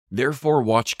Therefore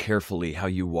watch carefully how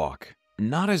you walk,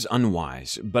 not as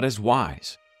unwise, but as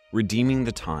wise, redeeming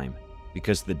the time,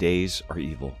 because the days are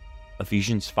evil.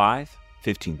 Ephesians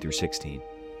 5:15-16.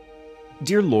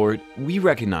 Dear Lord, we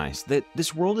recognize that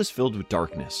this world is filled with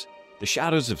darkness. The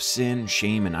shadows of sin,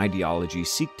 shame, and ideology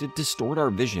seek to distort our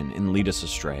vision and lead us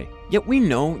astray. Yet we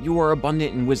know you are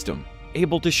abundant in wisdom,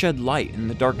 able to shed light in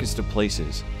the darkest of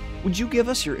places. Would you give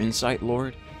us your insight,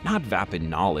 Lord? Not vapid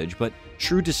knowledge, but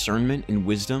true discernment and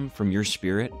wisdom from your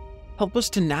Spirit. Help us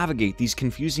to navigate these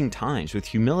confusing times with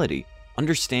humility,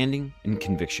 understanding, and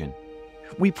conviction.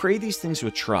 We pray these things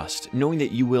with trust, knowing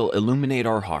that you will illuminate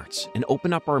our hearts and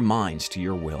open up our minds to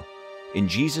your will. In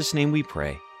Jesus' name we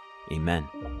pray. Amen.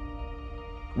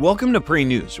 Welcome to Pray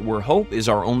News, where hope is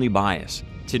our only bias.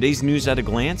 Today's news at a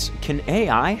glance: can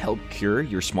AI help cure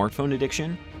your smartphone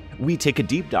addiction? We take a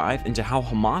deep dive into how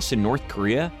Hamas and North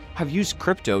Korea have used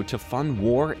crypto to fund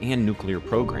war and nuclear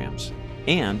programs.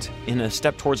 And, in a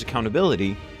step towards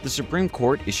accountability, the Supreme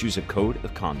Court issues a code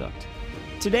of conduct.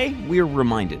 Today, we are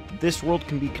reminded that this world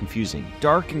can be confusing,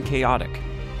 dark, and chaotic.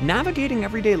 Navigating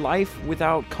everyday life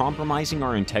without compromising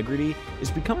our integrity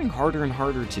is becoming harder and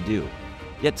harder to do.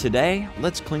 Yet today,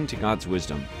 let's cling to God's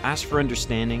wisdom, ask for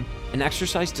understanding, and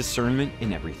exercise discernment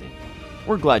in everything.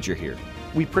 We're glad you're here.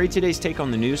 We pray today's take on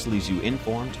the news leaves you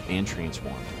informed and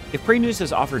transformed. If Pray News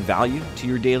has offered value to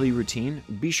your daily routine,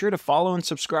 be sure to follow and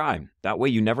subscribe. That way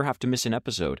you never have to miss an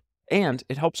episode, and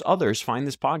it helps others find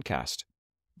this podcast.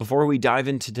 Before we dive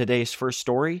into today's first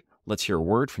story, let's hear a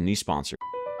word from these sponsors.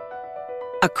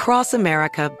 Across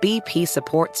America, BP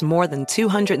supports more than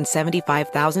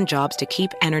 275,000 jobs to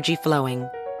keep energy flowing.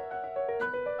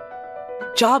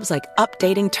 Jobs like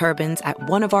updating turbines at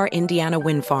one of our Indiana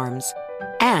wind farms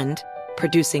and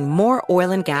producing more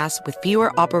oil and gas with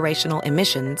fewer operational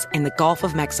emissions in the Gulf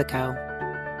of Mexico.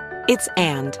 It's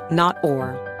and, not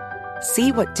or.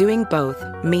 See what doing both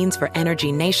means for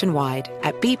energy nationwide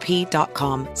at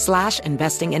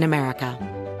bp.com/investing in America.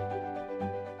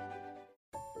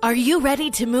 Are you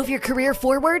ready to move your career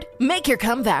forward? Make your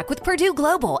comeback with Purdue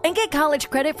Global and get college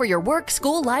credit for your work,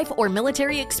 school life, or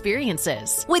military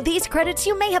experiences. With these credits,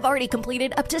 you may have already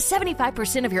completed up to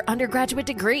 75% of your undergraduate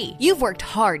degree. You've worked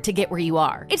hard to get where you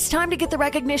are. It's time to get the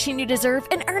recognition you deserve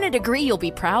and earn a degree you'll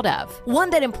be proud of, one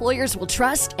that employers will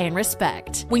trust and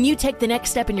respect. When you take the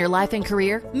next step in your life and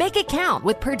career, make it count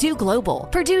with Purdue Global,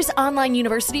 Purdue's online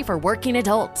university for working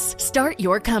adults. Start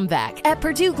your comeback at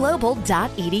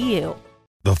purdueglobal.edu.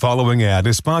 The following ad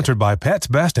is sponsored by Pets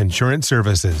Best Insurance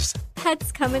Services.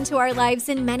 Pets come into our lives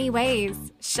in many ways: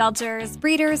 shelters,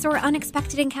 breeders, or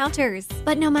unexpected encounters.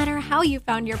 But no matter how you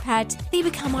found your pet, they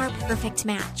become our perfect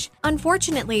match.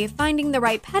 Unfortunately, finding the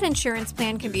right pet insurance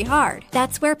plan can be hard.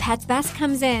 That's where Pets Best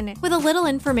comes in. With a little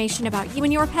information about you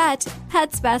and your pet,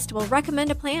 Pets Best will recommend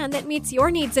a plan that meets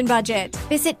your needs and budget.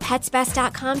 Visit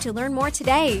PetsBest.com to learn more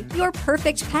today. Your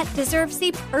perfect pet deserves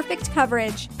the perfect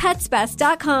coverage.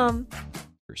 PetsBest.com.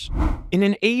 In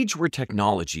an age where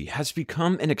technology has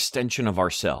become an extension of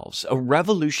ourselves, a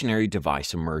revolutionary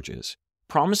device emerges,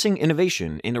 promising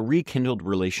innovation and a rekindled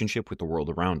relationship with the world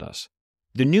around us.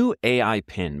 The new AI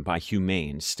pin by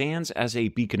Humane stands as a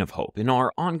beacon of hope in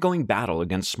our ongoing battle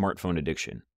against smartphone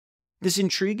addiction. This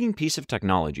intriguing piece of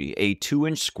technology, a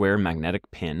 2-inch square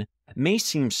magnetic pin, may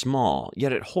seem small,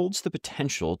 yet it holds the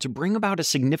potential to bring about a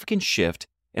significant shift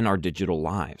in our digital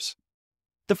lives.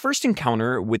 The first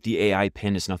encounter with the AI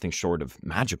pin is nothing short of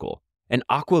magical. An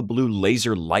aqua blue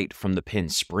laser light from the pin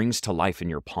springs to life in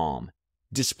your palm,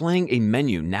 displaying a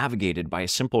menu navigated by a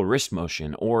simple wrist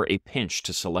motion or a pinch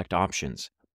to select options.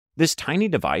 This tiny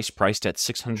device, priced at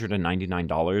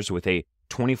 $699 with a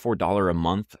 $24 a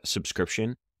month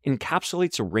subscription,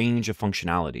 encapsulates a range of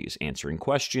functionalities: answering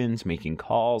questions, making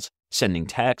calls, sending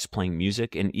texts, playing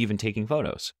music, and even taking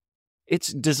photos.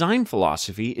 Its design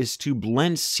philosophy is to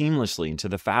blend seamlessly into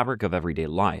the fabric of everyday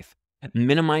life,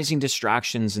 minimizing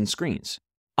distractions and screens.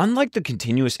 Unlike the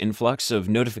continuous influx of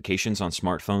notifications on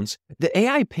smartphones, the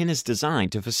AI pin is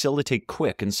designed to facilitate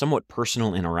quick and somewhat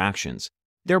personal interactions,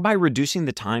 thereby reducing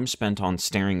the time spent on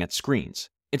staring at screens.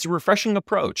 It's a refreshing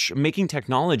approach, making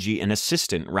technology an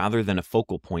assistant rather than a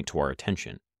focal point to our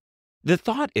attention. The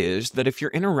thought is that if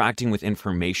you're interacting with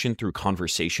information through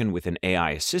conversation with an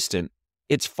AI assistant,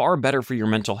 it's far better for your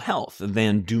mental health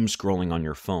than doom scrolling on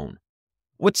your phone.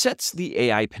 What sets the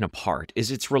AI pin apart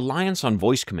is its reliance on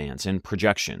voice commands and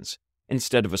projections.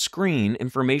 Instead of a screen,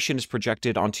 information is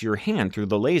projected onto your hand through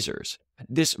the lasers.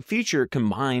 This feature,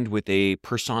 combined with a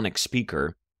personic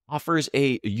speaker, offers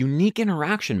a unique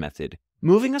interaction method,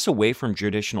 moving us away from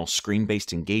traditional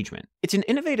screen-based engagement. It's an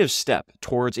innovative step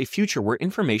towards a future where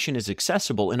information is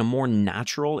accessible in a more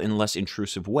natural and less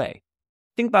intrusive way.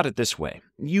 Think about it this way.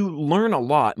 You learn a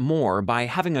lot more by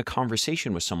having a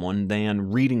conversation with someone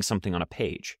than reading something on a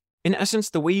page. In essence,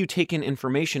 the way you take in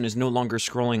information is no longer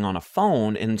scrolling on a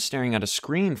phone and staring at a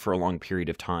screen for a long period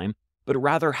of time, but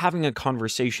rather having a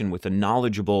conversation with a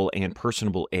knowledgeable and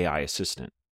personable AI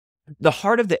assistant. The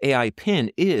heart of the AI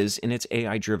pin is in its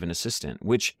AI-driven assistant,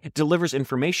 which delivers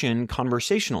information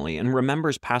conversationally and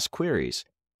remembers past queries.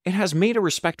 It has made a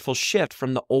respectful shift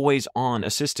from the always-on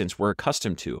assistants we're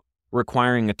accustomed to,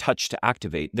 requiring a touch to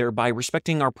activate, thereby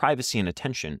respecting our privacy and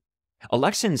attention.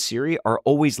 Alexa and Siri are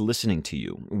always listening to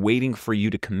you, waiting for you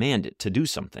to command it to do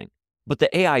something. But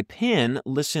the AI pin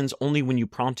listens only when you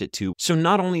prompt it to, so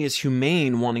not only is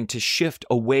Humane wanting to shift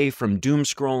away from doom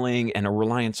scrolling and a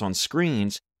reliance on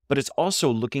screens, but it's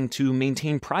also looking to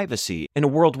maintain privacy in a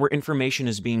world where information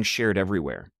is being shared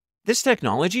everywhere. This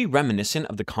technology, reminiscent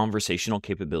of the conversational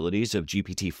capabilities of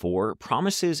GPT-4,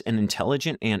 promises an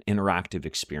intelligent and interactive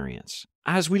experience.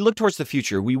 As we look towards the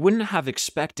future, we wouldn't have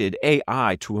expected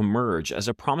AI to emerge as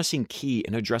a promising key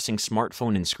in addressing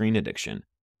smartphone and screen addiction.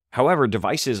 However,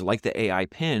 devices like the AI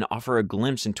pin offer a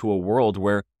glimpse into a world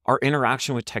where our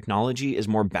interaction with technology is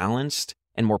more balanced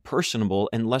and more personable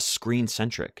and less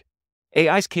screen-centric.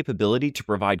 AI's capability to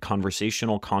provide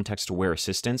conversational, context-aware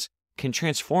assistance can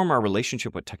transform our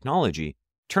relationship with technology,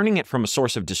 turning it from a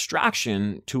source of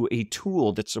distraction to a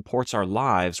tool that supports our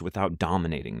lives without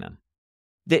dominating them.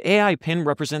 The AI pin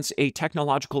represents a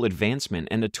technological advancement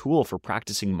and a tool for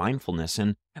practicing mindfulness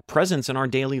and presence in our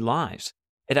daily lives.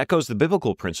 It echoes the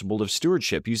biblical principle of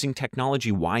stewardship, using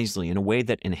technology wisely in a way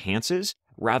that enhances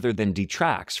rather than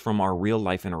detracts from our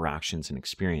real-life interactions and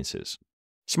experiences.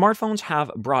 Smartphones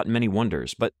have brought many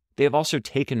wonders, but they have also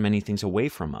taken many things away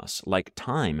from us, like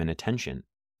time and attention.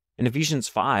 In Ephesians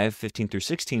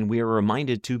 5:15-16, we are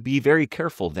reminded to be very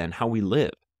careful then how we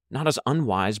live, not as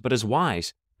unwise, but as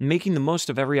wise, making the most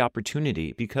of every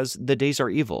opportunity because the days are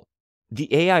evil.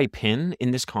 The AI pin,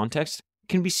 in this context,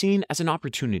 can be seen as an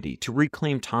opportunity to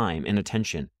reclaim time and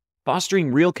attention,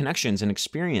 fostering real connections and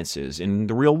experiences in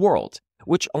the real world,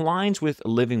 which aligns with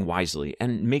living wisely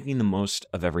and making the most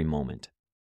of every moment.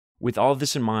 With all of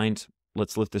this in mind,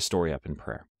 let's lift this story up in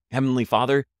prayer. Heavenly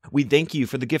Father, we thank you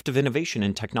for the gift of innovation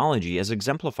and technology as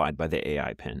exemplified by the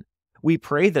AI pin. We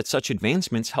pray that such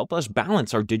advancements help us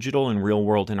balance our digital and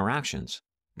real-world interactions.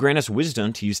 Grant us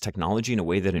wisdom to use technology in a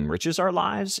way that enriches our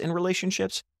lives and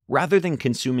relationships rather than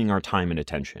consuming our time and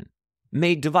attention.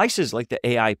 May devices like the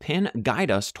AI pin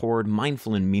guide us toward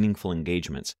mindful and meaningful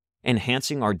engagements,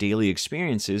 enhancing our daily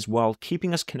experiences while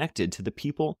keeping us connected to the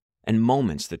people and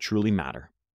moments that truly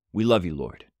matter. We love you,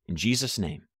 Lord. In Jesus'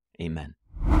 name, amen.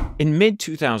 In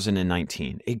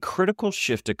mid-2019, a critical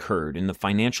shift occurred in the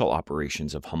financial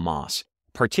operations of Hamas,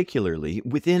 particularly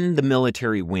within the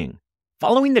military wing.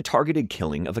 Following the targeted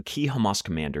killing of a key Hamas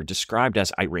commander described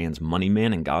as Iran's money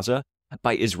man in Gaza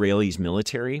by Israel's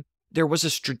military, there was a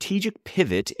strategic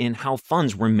pivot in how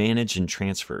funds were managed and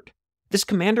transferred. This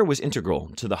commander was integral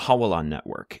to the Hawala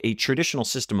network, a traditional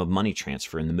system of money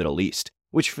transfer in the Middle East,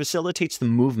 which facilitates the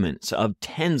movements of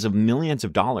tens of millions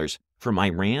of dollars from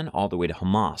Iran all the way to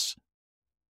Hamas.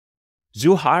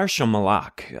 Zuhair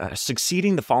Shamalak,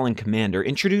 succeeding the fallen commander,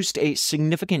 introduced a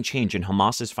significant change in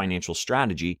Hamas's financial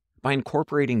strategy by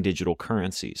incorporating digital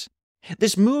currencies.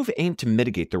 This move aimed to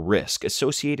mitigate the risk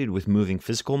associated with moving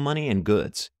physical money and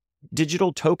goods.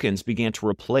 Digital tokens began to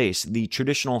replace the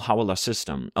traditional Hawala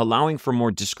system, allowing for more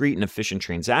discreet and efficient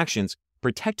transactions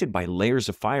protected by layers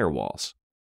of firewalls.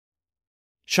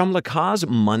 Shamlak's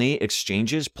money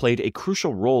exchanges played a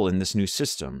crucial role in this new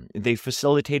system. They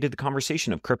facilitated the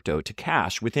conversion of crypto to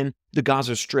cash within the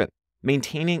Gaza Strip,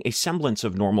 maintaining a semblance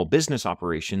of normal business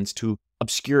operations to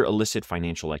obscure illicit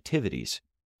financial activities.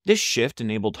 This shift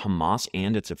enabled Hamas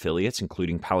and its affiliates,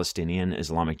 including Palestinian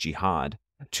Islamic Jihad,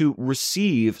 to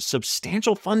receive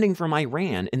substantial funding from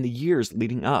Iran in the years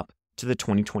leading up to the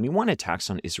 2021 attacks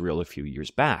on Israel a few years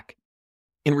back.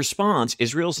 In response,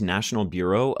 Israel's National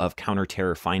Bureau of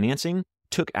Counter-Terror Financing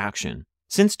took action.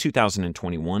 Since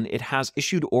 2021, it has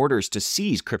issued orders to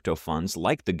seize crypto funds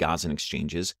like the Gazan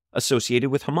exchanges associated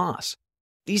with Hamas.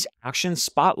 These actions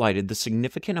spotlighted the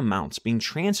significant amounts being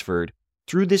transferred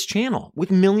through this channel, with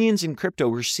millions in crypto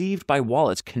received by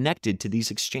wallets connected to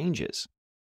these exchanges.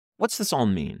 What's this all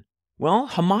mean? Well,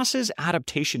 Hamas's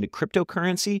adaptation to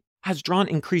cryptocurrency has drawn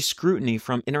increased scrutiny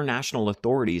from international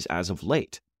authorities as of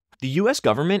late. The U.S.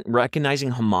 government,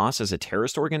 recognizing Hamas as a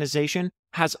terrorist organization,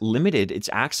 has limited its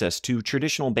access to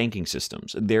traditional banking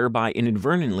systems, thereby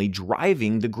inadvertently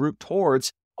driving the group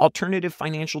towards alternative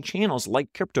financial channels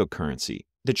like cryptocurrency.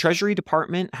 The Treasury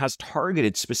Department has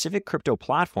targeted specific crypto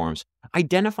platforms,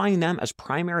 identifying them as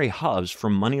primary hubs for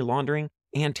money laundering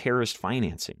and terrorist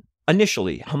financing.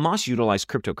 Initially, Hamas utilized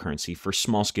cryptocurrency for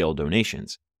small-scale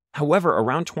donations. However,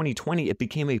 around 2020, it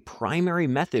became a primary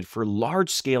method for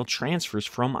large-scale transfers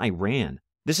from Iran.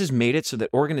 This has made it so that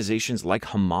organizations like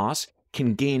Hamas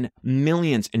can gain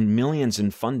millions and millions in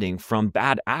funding from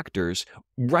bad actors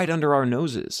right under our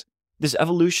noses. This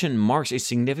evolution marks a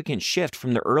significant shift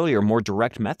from the earlier, more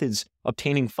direct methods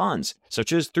obtaining funds,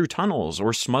 such as through tunnels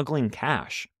or smuggling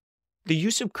cash. The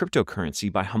use of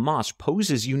cryptocurrency by Hamas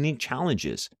poses unique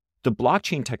challenges. The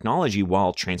blockchain technology,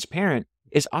 while transparent,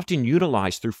 is often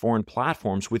utilized through foreign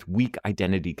platforms with weak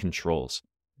identity controls.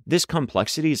 This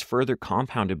complexity is further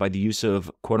compounded by the use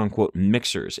of quote-unquote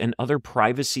mixers and other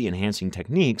privacy-enhancing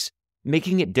techniques,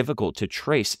 making it difficult to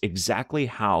trace exactly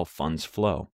how funds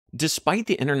flow. Despite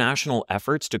the international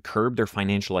efforts to curb their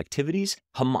financial activities,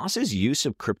 Hamas's use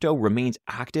of crypto remains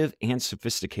active and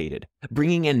sophisticated,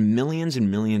 bringing in millions and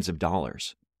millions of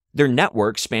dollars. Their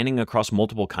network, spanning across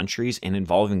multiple countries and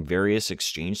involving various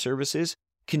exchange services,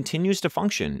 continues to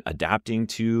function, adapting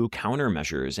to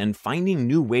countermeasures and finding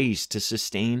new ways to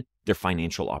sustain their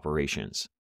financial operations.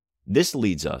 This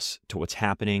leads us to what's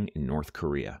happening in North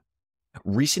Korea.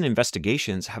 Recent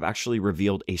investigations have actually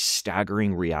revealed a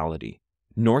staggering reality.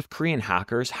 North Korean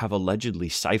hackers have allegedly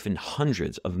siphoned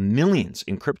hundreds of millions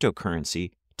in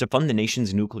cryptocurrency to fund the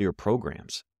nation's nuclear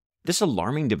programs. This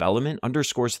alarming development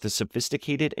underscores the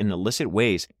sophisticated and illicit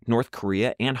ways North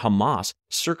Korea and Hamas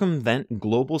circumvent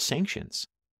global sanctions.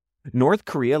 North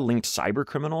Korea-linked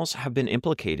cybercriminals have been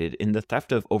implicated in the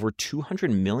theft of over $200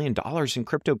 million in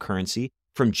cryptocurrency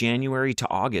from January to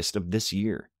August of this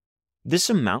year. This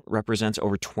amount represents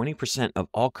over 20% of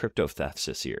all crypto thefts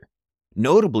this year.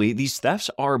 Notably, these thefts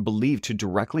are believed to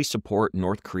directly support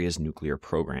North Korea's nuclear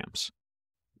programs.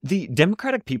 The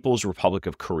Democratic People's Republic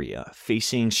of Korea,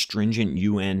 facing stringent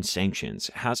UN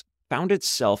sanctions, has found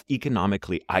itself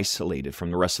economically isolated from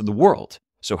the rest of the world.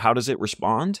 So how does it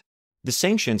respond? The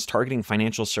sanctions targeting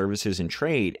financial services and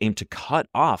trade aim to cut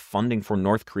off funding for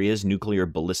North Korea's nuclear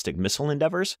ballistic missile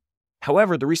endeavors.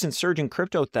 However, the recent surge in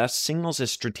crypto theft signals a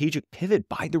strategic pivot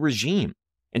by the regime.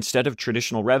 Instead of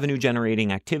traditional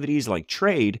revenue-generating activities like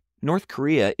trade, North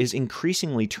Korea is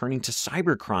increasingly turning to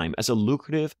cybercrime as a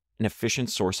lucrative and efficient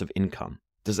source of income.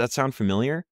 Does that sound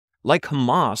familiar? Like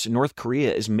Hamas, North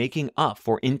Korea is making up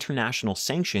for international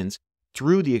sanctions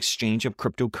through the exchange of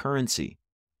cryptocurrency.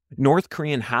 North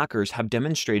Korean hackers have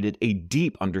demonstrated a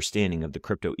deep understanding of the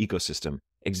crypto ecosystem,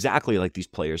 exactly like these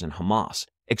players in Hamas,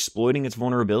 exploiting its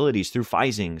vulnerabilities through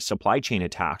phishing, supply chain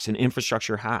attacks, and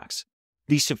infrastructure hacks.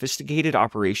 These sophisticated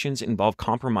operations involve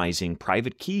compromising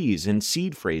private keys and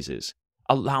seed phrases,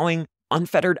 allowing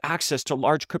unfettered access to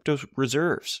large crypto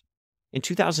reserves. In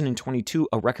 2022,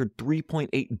 a record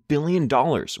 $3.8 billion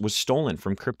was stolen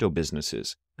from crypto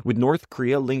businesses, with North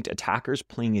Korea-linked attackers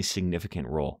playing a significant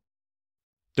role.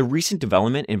 The recent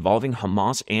development involving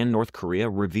Hamas and North Korea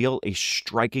reveal a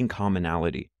striking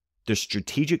commonality: the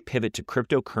strategic pivot to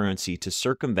cryptocurrency to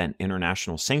circumvent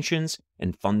international sanctions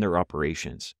and fund their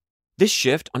operations. This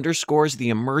shift underscores the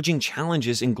emerging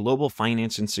challenges in global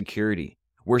finance and security,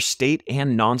 where state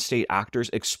and non-state actors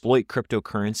exploit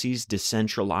cryptocurrency's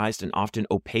decentralized and often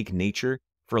opaque nature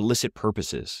for illicit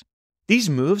purposes.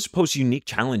 These moves pose unique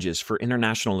challenges for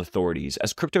international authorities,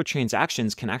 as crypto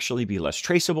transactions can actually be less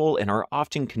traceable and are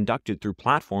often conducted through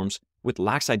platforms with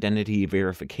lax identity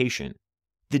verification.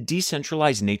 The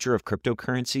decentralized nature of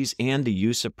cryptocurrencies and the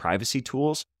use of privacy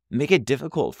tools make it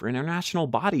difficult for international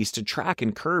bodies to track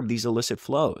and curb these illicit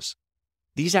flows.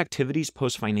 These activities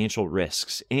pose financial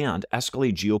risks and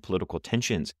escalate geopolitical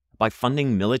tensions by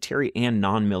funding military and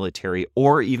non-military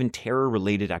or even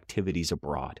terror-related activities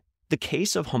abroad. The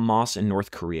case of Hamas and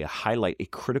North Korea highlight a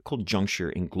critical juncture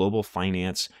in global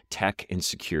finance, tech, and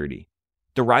security.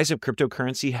 The rise of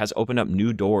cryptocurrency has opened up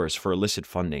new doors for illicit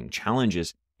funding,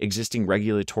 challenges existing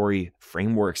regulatory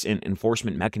frameworks and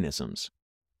enforcement mechanisms.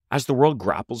 As the world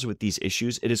grapples with these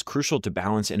issues, it is crucial to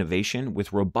balance innovation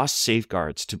with robust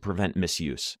safeguards to prevent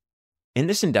misuse. In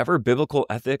this endeavor, biblical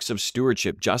ethics of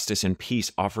stewardship, justice, and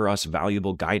peace offer us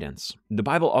valuable guidance. The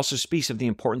Bible also speaks of the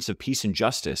importance of peace and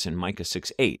justice in Micah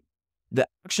 6:8. The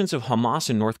actions of Hamas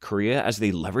and North Korea as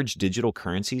they leverage digital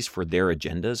currencies for their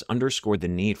agendas underscore the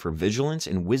need for vigilance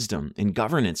and wisdom in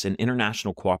governance and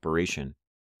international cooperation.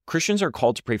 Christians are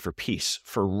called to pray for peace,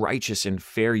 for righteous and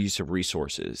fair use of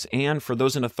resources, and for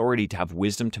those in authority to have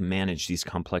wisdom to manage these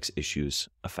complex issues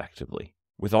effectively.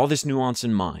 With all this nuance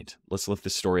in mind, let's lift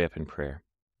this story up in prayer.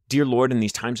 Dear Lord, in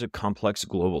these times of complex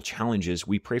global challenges,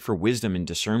 we pray for wisdom and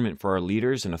discernment for our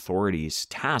leaders and authorities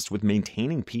tasked with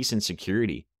maintaining peace and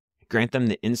security. Grant them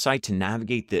the insight to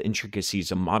navigate the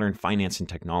intricacies of modern finance and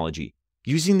technology,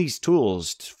 using these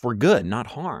tools for good, not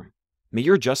harm. May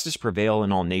your justice prevail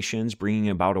in all nations, bringing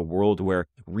about a world where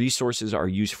resources are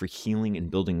used for healing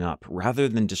and building up rather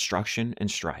than destruction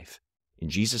and strife. In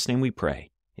Jesus' name we pray.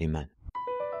 Amen.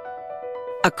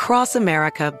 Across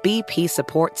America, BP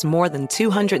supports more than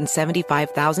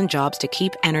 275,000 jobs to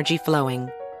keep energy flowing.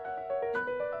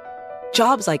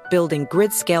 Jobs like building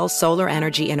grid-scale solar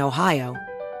energy in Ohio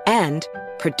and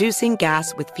producing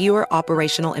gas with fewer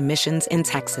operational emissions in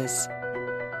Texas.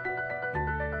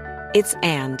 It's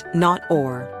and, not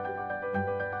or.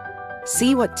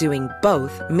 See what doing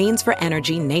both means for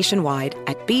energy nationwide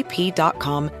at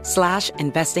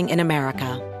bp.com/investing in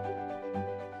America.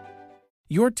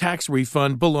 Your tax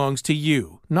refund belongs to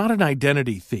you, not an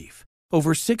identity thief.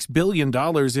 Over $6 billion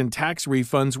in tax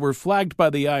refunds were flagged by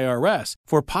the IRS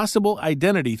for possible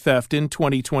identity theft in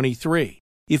 2023.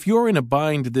 If you're in a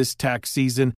bind this tax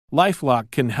season,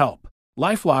 LifeLock can help.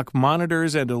 LifeLock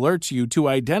monitors and alerts you to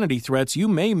identity threats you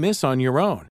may miss on your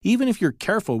own, even if you're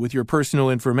careful with your personal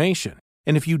information.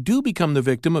 And if you do become the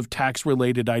victim of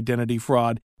tax-related identity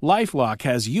fraud, LifeLock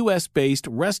has U.S.-based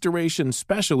restoration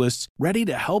specialists ready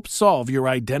to help solve your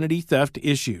identity theft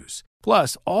issues.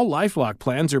 Plus, all LifeLock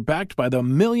plans are backed by the $1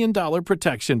 Million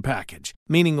Protection Package,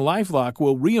 meaning LifeLock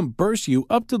will reimburse you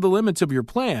up to the limits of your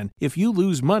plan if you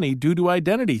lose money due to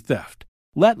identity theft.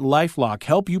 Let LifeLock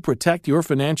help you protect your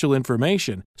financial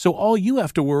information, so all you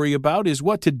have to worry about is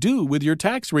what to do with your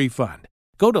tax refund.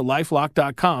 Go to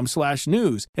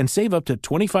LifeLock.com/news and save up to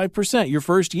 25% your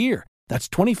first year. That's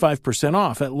 25%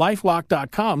 off at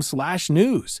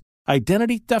LifeLock.com/news.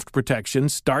 Identity theft protection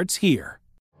starts here.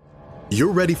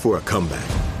 You're ready for a comeback.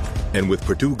 And with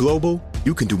Purdue Global,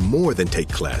 you can do more than take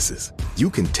classes. You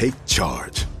can take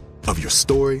charge of your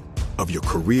story, of your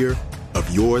career,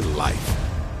 of your life.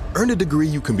 Earn a degree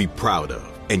you can be proud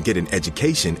of and get an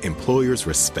education employers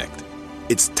respect.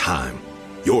 It's time,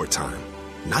 your time,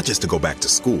 not just to go back to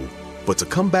school, but to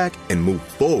come back and move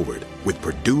forward with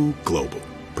Purdue Global,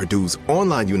 Purdue's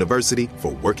online university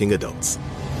for working adults.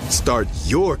 Start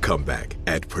your comeback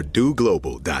at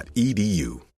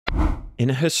purdueglobal.edu. In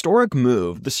a historic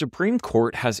move, the Supreme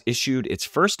Court has issued its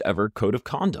first ever Code of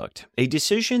Conduct, a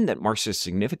decision that marks a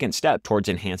significant step towards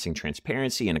enhancing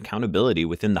transparency and accountability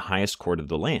within the highest court of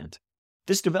the land.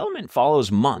 This development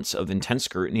follows months of intense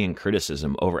scrutiny and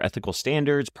criticism over ethical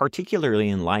standards, particularly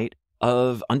in light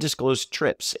of undisclosed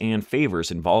trips and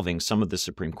favors involving some of the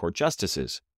Supreme Court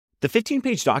justices. The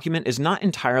 15-page document is not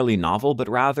entirely novel, but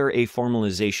rather a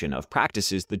formalization of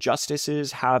practices the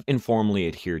justices have informally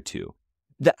adhered to.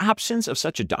 The absence of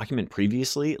such a document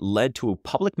previously led to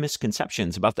public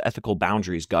misconceptions about the ethical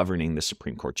boundaries governing the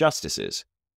Supreme Court justices.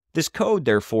 This code,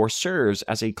 therefore, serves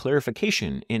as a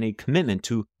clarification and a commitment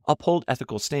to uphold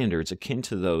ethical standards akin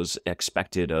to those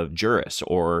expected of jurists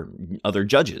or other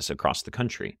judges across the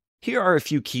country. Here are a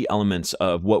few key elements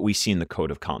of what we see in the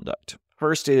Code of Conduct.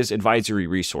 First is advisory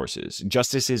resources.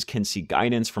 Justices can seek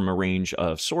guidance from a range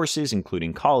of sources,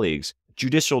 including colleagues,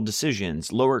 judicial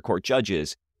decisions, lower court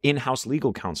judges, in-house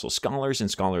legal counsel, scholars, and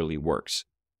scholarly works.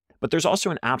 But there's also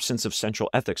an absence of central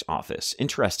ethics office.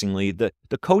 Interestingly, the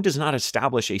code does not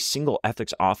establish a single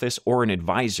ethics office or an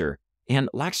advisor and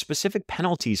lacks specific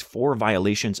penalties for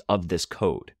violations of this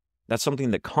code. That's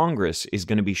something that Congress is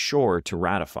going to be sure to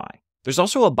ratify. There's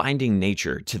also a binding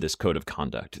nature to this Code of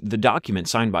Conduct. The document,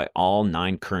 signed by all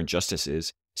 9 current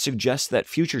justices, suggests that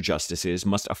future justices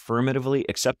must affirmatively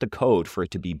accept the code for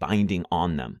it to be binding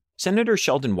on them. Senator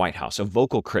Sheldon Whitehouse, a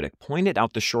vocal critic, pointed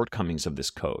out the shortcomings of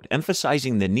this code,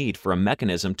 emphasizing the need for a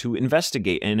mechanism to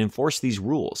investigate and enforce these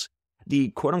rules. The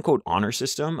quote-unquote honor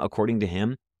system, according to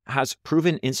him, has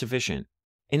proven insufficient.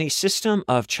 In a system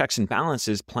of checks and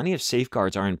balances, plenty of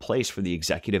safeguards are in place for the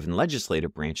executive and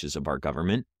legislative branches of our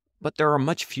government, but there are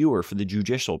much fewer for the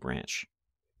judicial branch.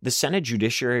 The Senate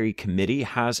Judiciary Committee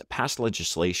has passed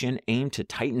legislation aimed to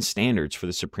tighten standards for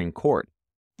the Supreme Court.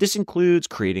 This includes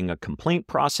creating a complaint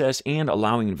process and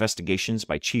allowing investigations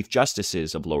by chief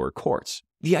justices of lower courts.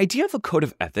 The idea of a code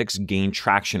of ethics gained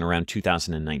traction around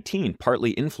 2019,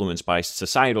 partly influenced by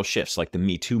societal shifts like the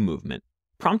Me Too movement,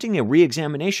 prompting a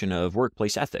re-examination of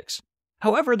workplace ethics.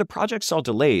 However, the project saw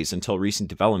delays until recent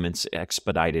developments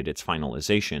expedited its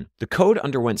finalization. The code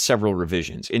underwent several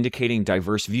revisions, indicating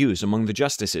diverse views among the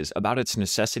justices about its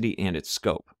necessity and its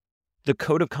scope. The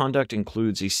Code of Conduct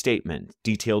includes a statement,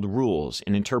 detailed rules,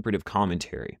 and interpretive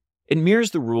commentary. It mirrors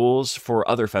the rules for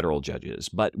other federal judges,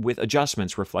 but with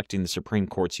adjustments reflecting the Supreme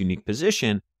Court's unique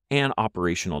position and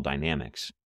operational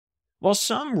dynamics. While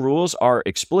some rules are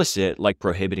explicit, like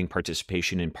prohibiting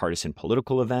participation in partisan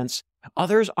political events,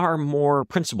 others are more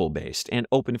principle-based and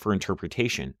open for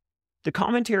interpretation. The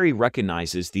commentary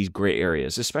recognizes these gray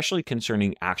areas, especially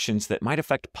concerning actions that might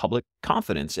affect public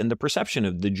confidence and the perception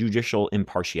of the judicial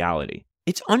impartiality.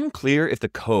 It's unclear if the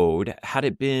code, had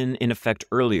it been in effect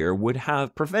earlier, would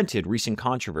have prevented recent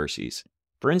controversies.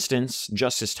 For instance,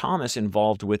 Justice Thomas,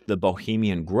 involved with the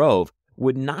Bohemian Grove,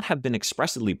 would not have been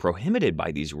expressly prohibited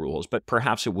by these rules, but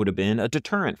perhaps it would have been a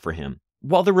deterrent for him.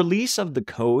 While the release of the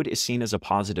code is seen as a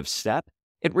positive step,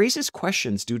 it raises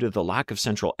questions due to the lack of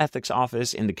central ethics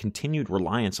office and the continued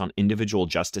reliance on individual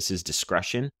justices'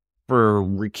 discretion for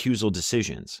recusal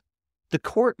decisions. The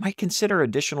court might consider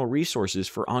additional resources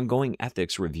for ongoing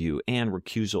ethics review and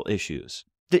recusal issues.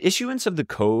 The issuance of the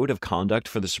Code of Conduct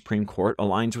for the Supreme Court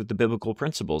aligns with the biblical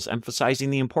principles, emphasizing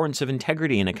the importance of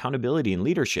integrity and accountability in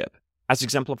leadership, as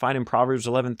exemplified in Proverbs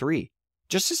 11:3,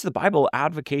 just as the Bible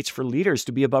advocates for leaders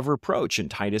to be above reproach in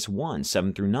Titus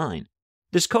 1:7-9.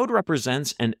 This code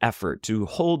represents an effort to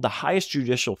hold the highest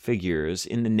judicial figures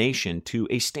in the nation to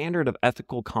a standard of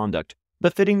ethical conduct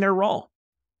befitting their role.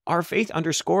 Our faith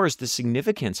underscores the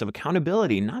significance of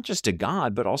accountability not just to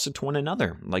God, but also to one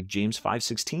another, like James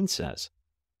 5:16 says.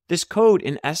 This code,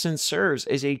 in essence, serves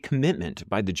as a commitment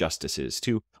by the justices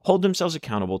to hold themselves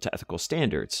accountable to ethical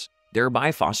standards,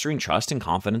 thereby fostering trust and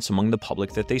confidence among the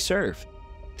public that they serve.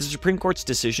 The Supreme Court's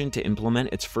decision to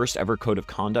implement its first ever code of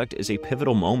conduct is a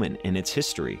pivotal moment in its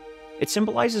history. It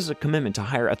symbolizes a commitment to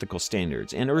higher ethical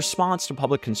standards and a response to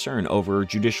public concern over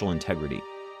judicial integrity.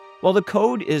 While the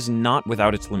code is not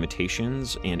without its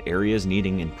limitations and areas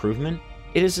needing improvement,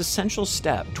 it is an essential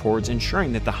step towards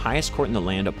ensuring that the highest court in the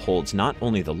land upholds not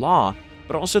only the law,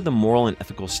 but also the moral and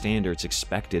ethical standards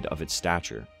expected of its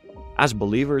stature. As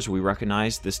believers, we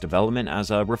recognize this development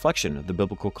as a reflection of the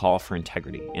biblical call for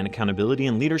integrity and accountability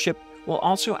in leadership, while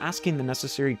also asking the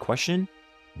necessary question,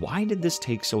 why did this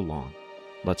take so long?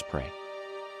 Let's pray.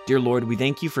 Dear Lord, we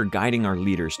thank you for guiding our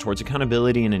leaders towards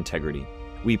accountability and integrity.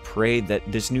 We pray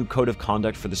that this new code of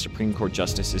conduct for the Supreme Court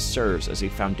justices serves as a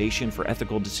foundation for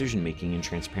ethical decision-making and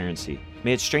transparency.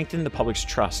 May it strengthen the public's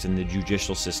trust in the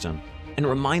judicial system and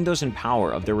remind those in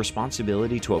power of their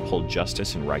responsibility to uphold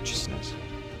justice and righteousness.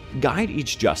 Guide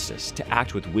each justice to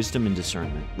act with wisdom and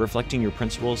discernment, reflecting your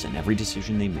principles in every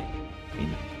decision they make.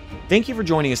 Amen. Thank you for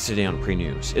joining us today on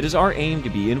Pre-News. It is our aim to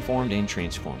be informed and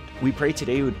transformed. We pray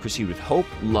today you would proceed with hope,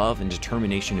 love, and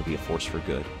determination to be a force for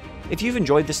good. If you've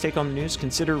enjoyed this take on the news,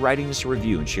 consider writing us a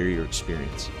review and share your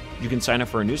experience. You can sign up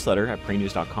for our newsletter at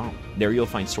prenews.com. There you'll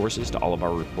find sources to all of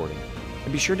our reporting.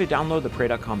 And be sure to download the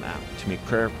Pray.com app to make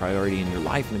prayer a priority in your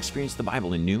life and experience the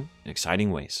Bible in new and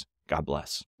exciting ways. God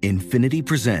bless. Infiniti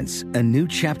presents a new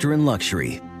chapter in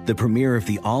luxury, the premiere of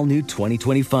the all-new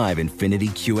 2025 Infiniti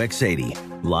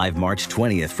QX80, live March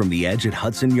 20th from the Edge at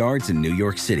Hudson Yards in New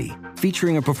York City,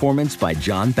 featuring a performance by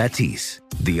John Batiste.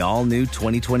 The all-new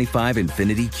 2025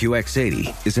 Infiniti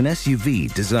QX80 is an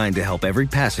SUV designed to help every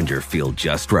passenger feel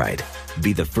just right.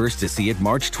 Be the first to see it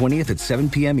March 20th at 7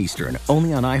 p.m. Eastern,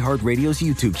 only on iHeartRadio's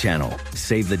YouTube channel.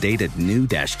 Save the date at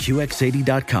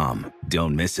new-QX80.com.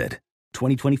 Don't miss it.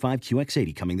 2025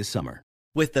 QX80 coming this summer.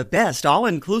 With the best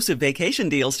all-inclusive vacation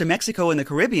deals to Mexico and the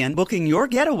Caribbean, booking your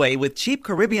getaway with Cheap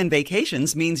Caribbean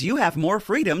Vacations means you have more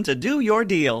freedom to do your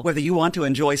deal. Whether you want to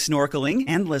enjoy snorkeling,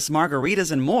 endless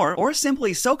margaritas and more, or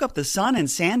simply soak up the sun and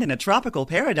sand in a tropical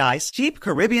paradise, Cheap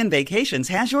Caribbean Vacations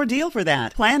has your deal for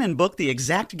that. Plan and book the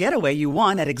exact getaway you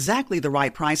want at exactly the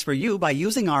right price for you by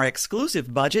using our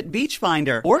exclusive budget Beach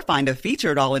Finder. Or find a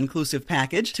featured all-inclusive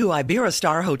package to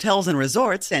Iberostar Hotels and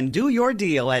Resorts and do your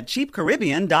deal at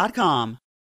cheapcaribbean.com.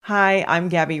 Hi, I'm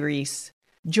Gabby Reese.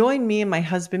 Join me and my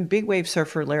husband, big wave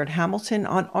surfer Laird Hamilton,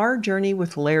 on our journey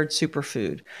with Laird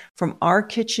Superfood. From our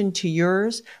kitchen to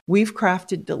yours, we've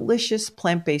crafted delicious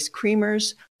plant-based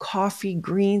creamers, coffee,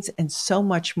 greens, and so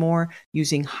much more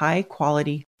using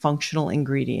high-quality functional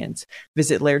ingredients.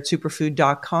 Visit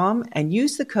lairdsuperfood.com and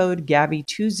use the code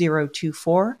GABBY2024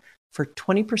 for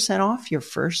 20% off your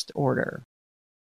first order.